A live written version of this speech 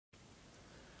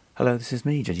Hello, this is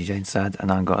me, Judgy Jane Sad,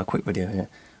 and I've got a quick video here.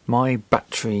 My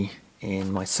battery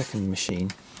in my second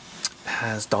machine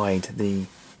has died. The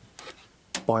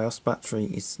BIOS battery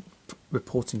is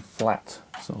reporting flat,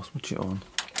 so I'll switch it on.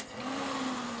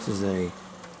 This is a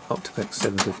Optiplex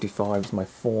 755, it's my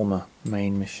former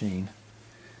main machine.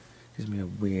 Gives me a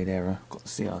weird error. Got the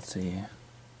CRT here.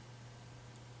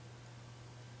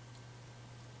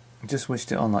 I just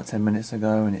switched it on like 10 minutes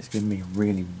ago and it's giving me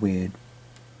really weird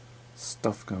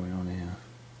stuff going on here.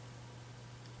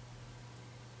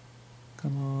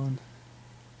 Come on.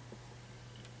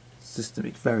 It's just to be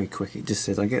very quick, it just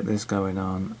says I get this going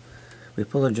on. We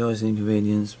apologise for the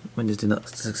inconvenience. Windows did not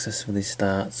successfully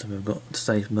start, so we've got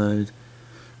safe mode.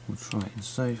 We'll try it in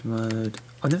safe mode.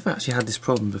 I've never actually had this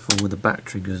problem before with the back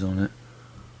triggers on it.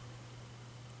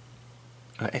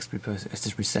 XP person, it's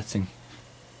just resetting.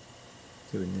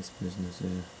 Doing this business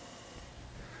here.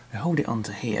 I hold it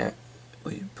onto here.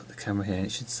 We put the camera here and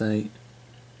it should say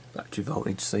battery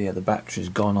voltage, so yeah, the battery's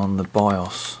gone on the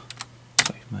BIOS.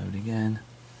 Safe mode again.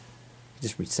 It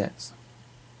just resets.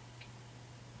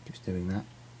 Keeps doing that.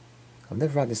 I've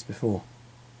never had this before,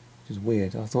 which is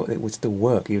weird. I thought it would still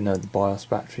work even though the BIOS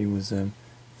battery was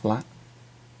flat.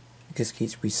 It just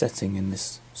keeps resetting in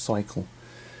this cycle.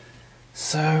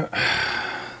 So,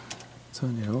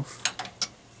 turn it off.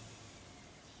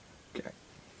 Okay.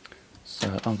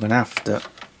 So I'm going to have to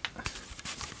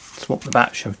swap the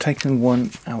battery. I've taken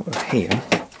one out of here.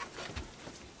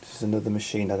 This is another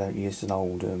machine I don't use. It's an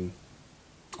old oh,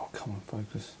 come on,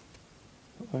 focus.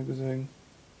 Not focusing.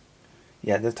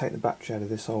 Yeah, they'll take the battery out of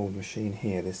this old machine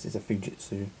here. This is a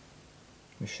Fujitsu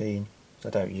machine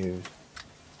I don't use.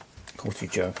 Called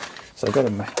Joe. So I've got a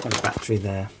battery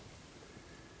there.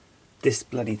 This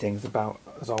bloody thing's about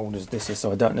as old as this is,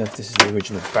 so I don't know if this is the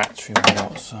original battery or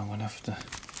not, so I'm going to have to...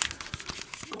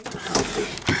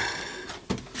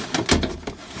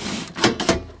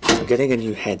 I'm getting a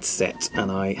new headset and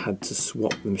I had to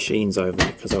swap the machines over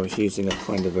because I was using a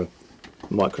kind of a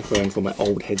microphone for my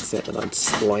old headset that I'd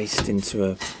spliced into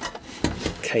a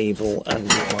cable, and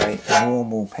my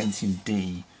normal Pentium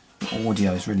D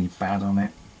audio is really bad on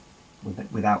it.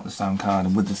 Without the sound card,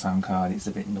 and with the sound card it's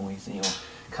a bit noisy or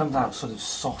comes out sort of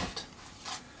soft.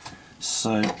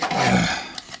 So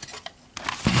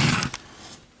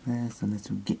there's a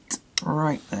little git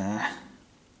right there.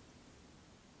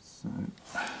 So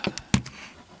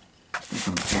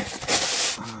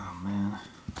oh man.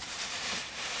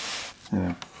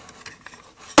 There.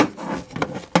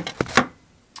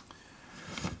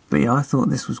 But yeah, I thought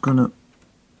this was gonna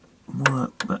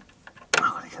work, but I've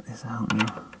got to get this out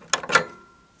now.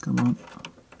 Come on.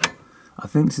 I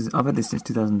think this is, I've had this since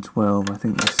 2012. I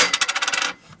think this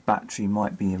battery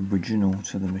might be original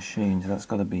to the machine, so that's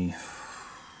got to be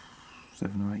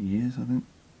 7 or 8 years, I think.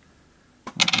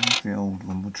 That's the old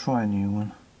one. We'll try a new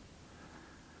one.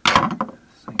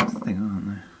 Same thing, aren't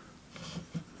they?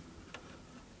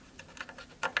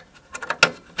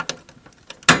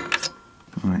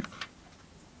 Right.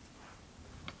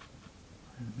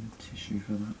 A bit of tissue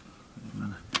for that. Doesn't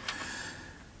matter.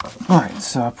 Right,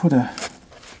 so I put a...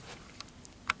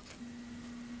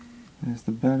 There's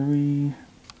the battery.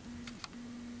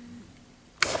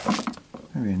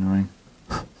 Very annoying.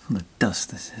 Full of dust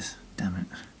this is, damn it.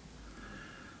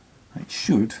 It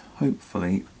should,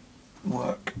 hopefully,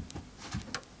 work.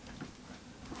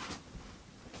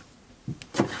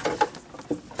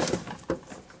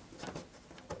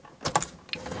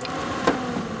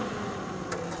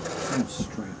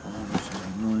 Straight on, which is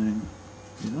annoying.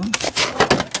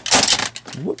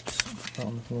 Whoops, fell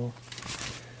on the floor.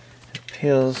 It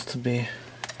appears to be...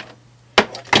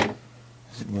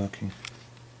 Is it working?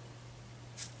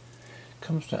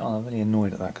 Comes straight on. I'm really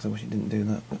annoyed at that because I wish it didn't do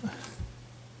that, but...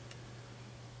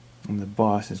 And the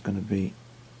BIOS is going to be...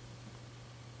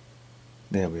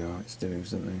 There we are, it's doing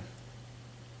something.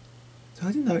 So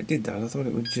I didn't know it did that. I thought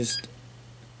it would just...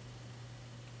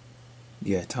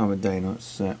 Yeah, time of day not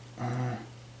set. I'll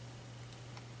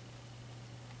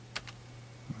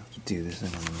have to do this in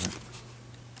a minute.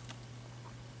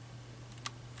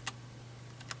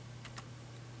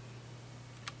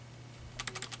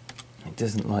 It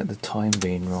doesn't like the time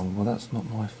being wrong. Well, that's not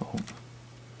my fault.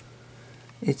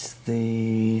 It's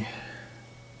the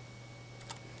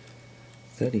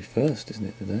 31st, isn't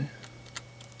it, today?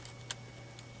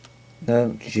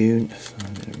 No, June. I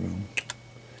did it wrong.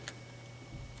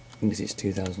 I think it's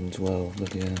 2012,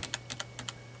 but yeah.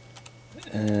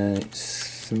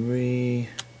 It's 3...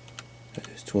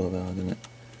 It's 12 hours, isn't it?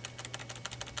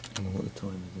 I don't know what the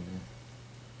time is in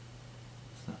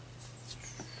here.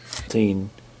 15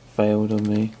 failed on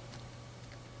me.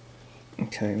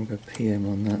 Okay, I'm going to PM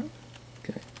on that.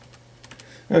 Okay.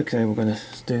 Okay, we're going to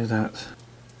do that.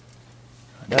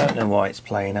 I don't know why it's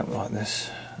playing up like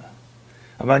this.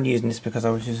 I'm only using this because I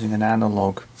was using an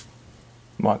analog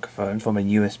microphone from a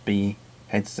USB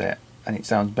headset and it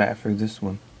sounds better through this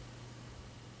one.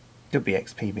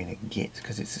 WXP being a git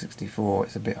because it's 64,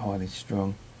 it's a bit highly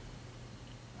strung.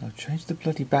 I'll change the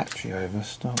bloody battery over,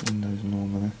 start Windows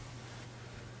normally.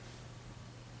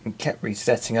 And kept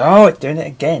resetting. Oh, it's doing it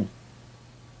again!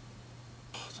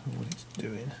 I don't know what it's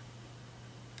doing.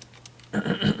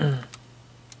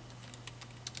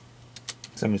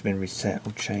 Something's been reset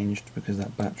or changed because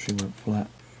that battery went flat.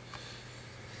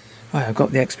 Right, I've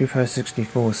got the XP Pro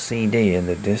 64 CD in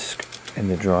the disc, in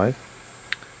the drive,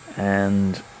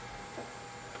 and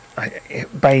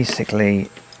basically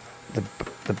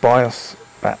the BIOS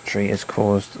battery has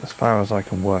caused, as far as I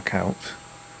can work out,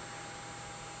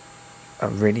 a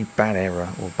really bad error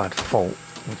or bad fault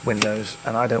with Windows,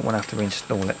 and I don't want to have to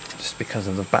reinstall it just because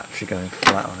of the battery going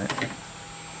flat on it.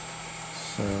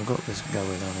 So I've got this going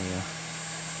on here.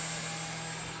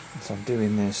 So I'm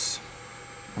doing this.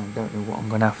 I don't know what I'm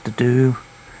going to have to do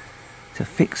to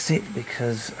fix it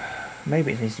because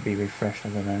maybe it needs to be refreshed, I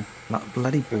don't know. Not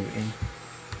bloody booting.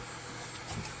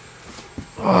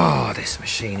 Oh, this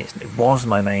machine, it was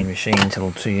my main machine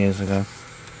until 2 years ago.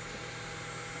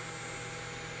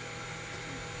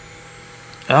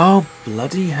 Oh,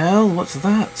 bloody hell, what's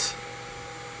that?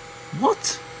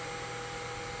 What?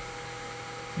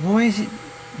 Why is it...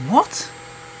 What?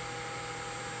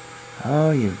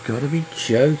 Oh, you've got to be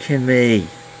joking me.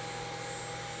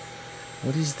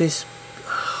 What is this?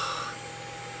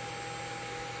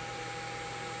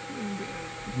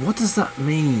 What does that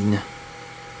mean?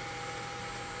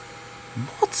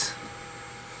 What?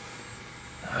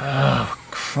 Oh,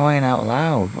 crying out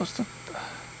loud. What's the...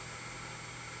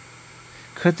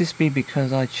 Could this be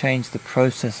because I changed the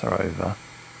processor over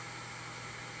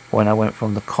when I went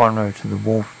from the Conroe to the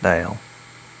Wolfdale?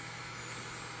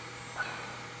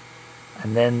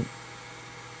 And then,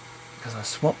 because I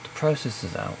swapped the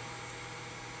processors out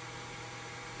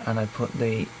and I put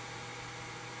the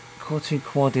Core 2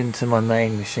 Quad into my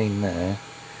main machine there,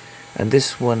 and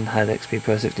this one had XP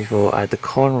Pro 64, I had the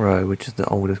Conroe, which is the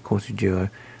older Core 2 Duo.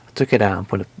 I took it out and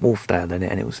put a Wolfdale in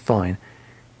it and it was fine.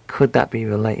 Could that be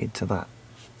related to that?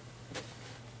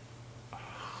 I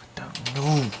don't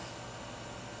know.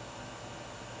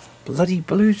 Bloody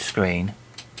blue screen.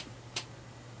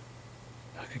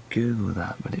 I could Google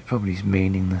that, but it probably is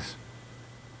meaningless.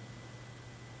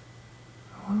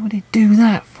 What would it do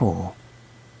that for?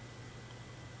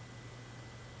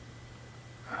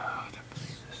 Oh, I don't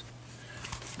believe this.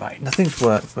 Right, nothing's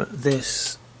worked, but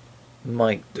this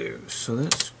might do. So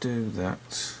let's do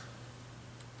that.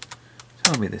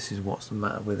 Tell me this is what's the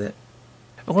matter with it.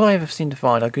 All I ever seem to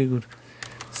find, I googled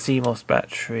CMOS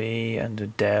battery and a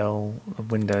Dell,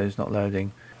 Windows not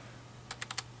loading.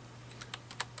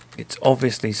 It's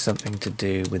obviously something to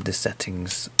do with the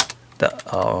settings that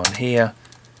are on here,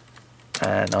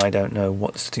 and I don't know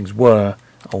what the settings were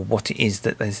or what it is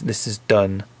that this has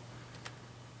done.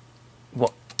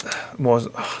 What was,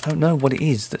 I don't know what it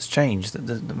is that's changed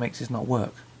that makes this not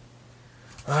work.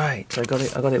 Right, so I got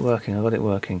it working.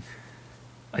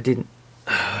 I didn't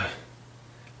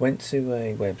went to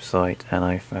a website and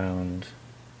I found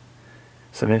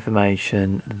some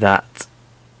information that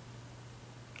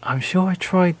I'm sure I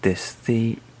tried this.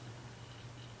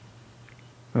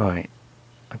 Right,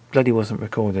 I bloody wasn't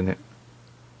recording it.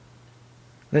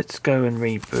 Let's go and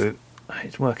reboot.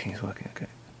 It's working, okay.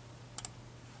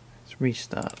 Let's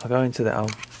restart. I'll go into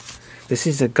the... This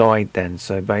is a guide then,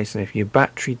 so basically if your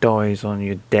battery dies on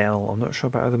your Dell, I'm not sure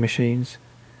about other machines.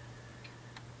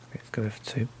 Okay, let's go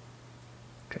F2.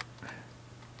 Okay.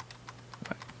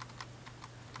 Right.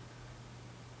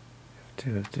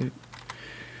 F2.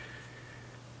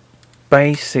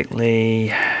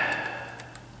 Basically...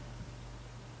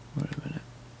 Wait a minute.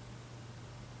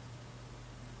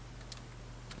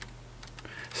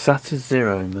 SATA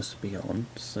 0 must be on,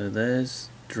 so there's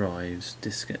drives,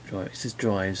 diskette drive. It says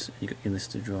drives, you got your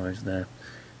list of drives there.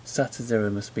 SATA 0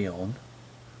 must be on,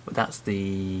 but that's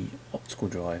the optical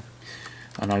drive.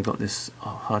 And I got this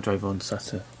hard drive on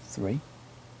SATA 3,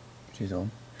 which is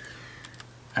on.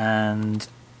 And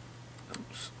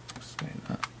oops, let's get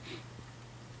that.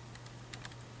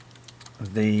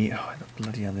 What the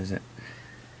bloody hell is it?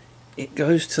 It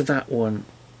goes to that one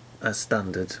as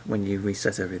standard when you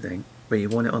reset everything, but you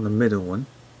want it on the middle one.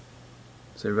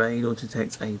 So RAID or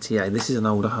detect ATA. This is an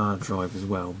older hard drive as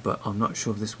well, but I'm not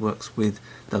sure if this works with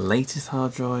the latest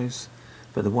hard drives.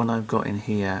 But the one I've got in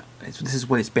here, this is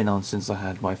what it's been on since I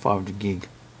had my 500 gig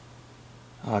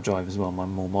hard drive as well, my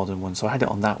more modern one. So I had it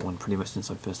on that one pretty much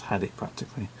since I first had it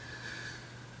practically.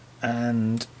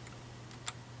 And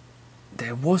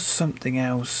there was something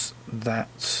else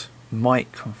that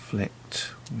might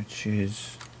conflict, which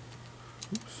is,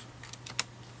 oops,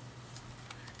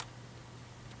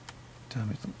 damn,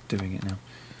 it's not doing it now.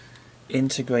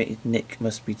 Integrated NIC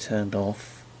must be turned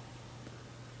off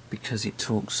because it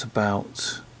talks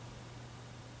about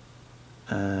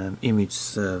image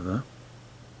server.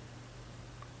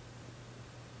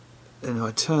 And if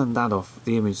I turn that off,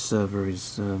 the image server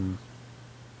is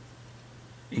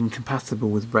incompatible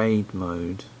with RAID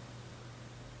mode.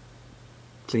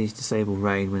 Please disable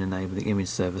RAID when enabling image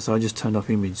server. So I just turned off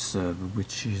image server,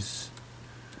 which is,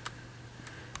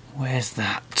 where's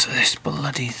that? This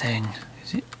bloody thing.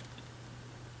 Is it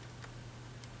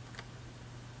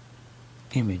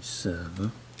image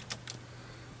server?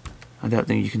 I don't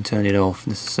think you can turn it off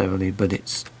necessarily, but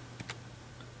it's,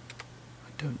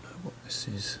 I don't know what this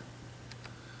is.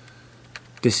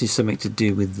 This is something to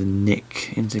do with the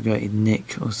NIC, integrated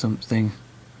NIC or something.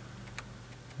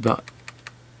 But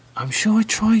I'm sure I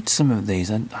tried some of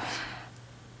these.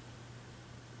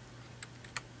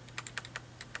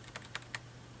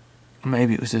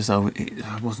 Maybe it was just I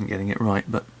wasn't getting it right,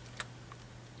 but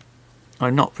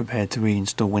I'm not prepared to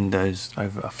reinstall Windows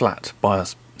over a flat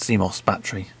BIOS CMOS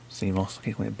battery. CMOS, I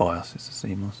keep calling it BIOS, it's a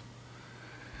CMOS.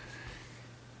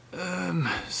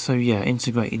 So yeah,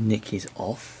 integrated NIC is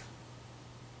off.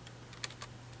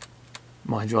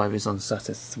 My drive is on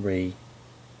SATA 3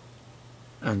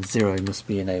 and 0 must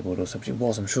be enabled or something. It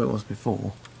was, I'm sure it was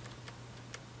before.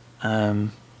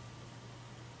 But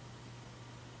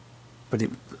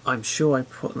I'm sure I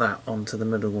put that onto the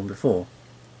middle one before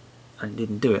and it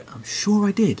didn't do it. I'm sure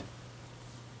I did.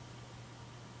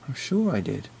 I'm sure I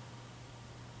did.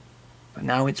 But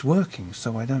now it's working,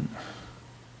 so I don't...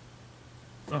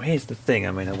 Oh, here's the thing.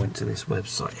 I mean, I went to this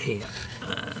website here.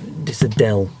 It's a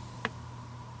Dell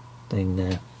thing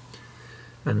there,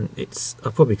 and it's, I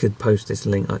probably could post this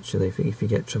link actually if you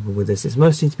get trouble with this. It's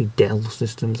mostly to be Dell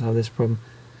systems have this problem.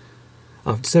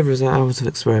 After several hours of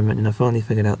experimenting, I finally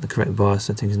figured out the correct BIOS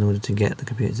settings in order to get the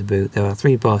computer to boot. There are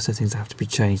 3 BIOS settings that have to be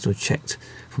changed or checked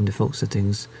from default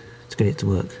settings to get it to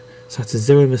work. SATA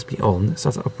 0 must be on.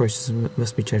 SATA operations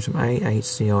must be changed from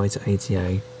AHCI to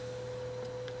ATA.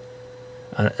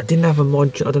 I didn't have a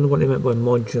modular. I don't know what they meant by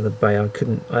modular bay.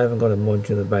 I haven't got a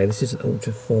modular bay. This is an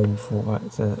ultra form format.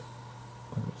 What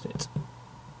is it?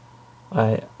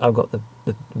 I've got the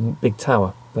big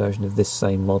tower version of this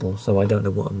same model, so I don't know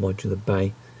what a modular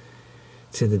bay.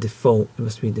 To the default, it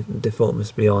must be default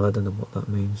must be on. I don't know what that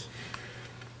means.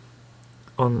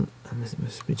 On, and this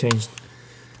must be changed.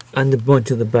 And the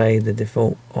modular bay, the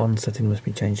default on setting must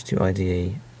be changed to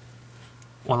IDE.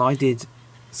 Well, I did.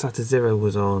 SATA 0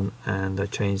 was on and I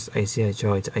changed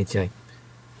AHCI to ATA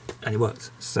and it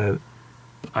worked, so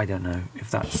I don't know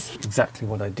if that's exactly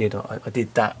what I did. I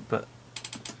did that, but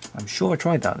I'm sure I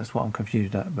tried that. That's what I'm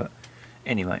confused at. But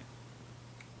anyway,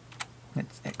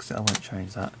 let's exit. I won't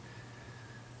change that.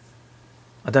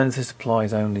 I don't know if this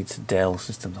applies only to Dell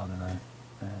systems. I don't know.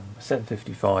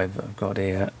 755 that I've got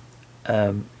here.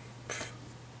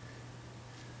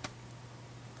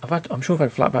 I'm sure I've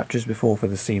had flat batteries before for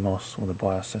the CMOS or the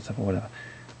BIOS setup or whatever,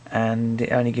 and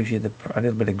it only gives you a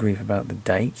little bit of grief about the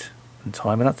date and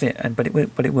time, and that's it. But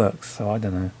it works. So I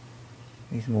don't know.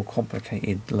 It's more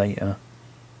complicated later.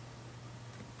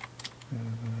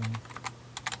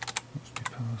 What's my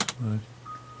password?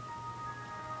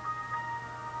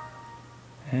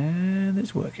 And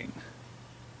it's working.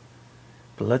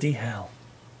 Bloody hell!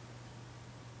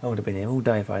 I would have been here all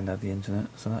day if I hadn't had the internet,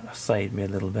 so that saved me a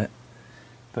little bit.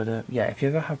 But yeah, if you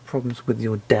ever have problems with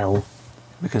your Dell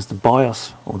because the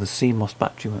BIOS or the CMOS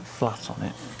battery went flat on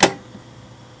it,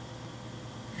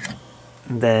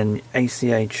 then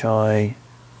AHCI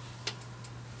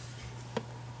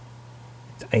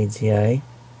to ATA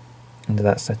under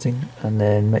that setting, and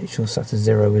then make sure SATA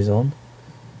 0 is on,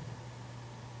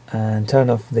 and turn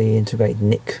off the integrated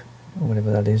NIC or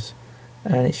whatever that is,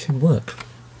 and it should work.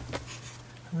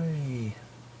 Hooray.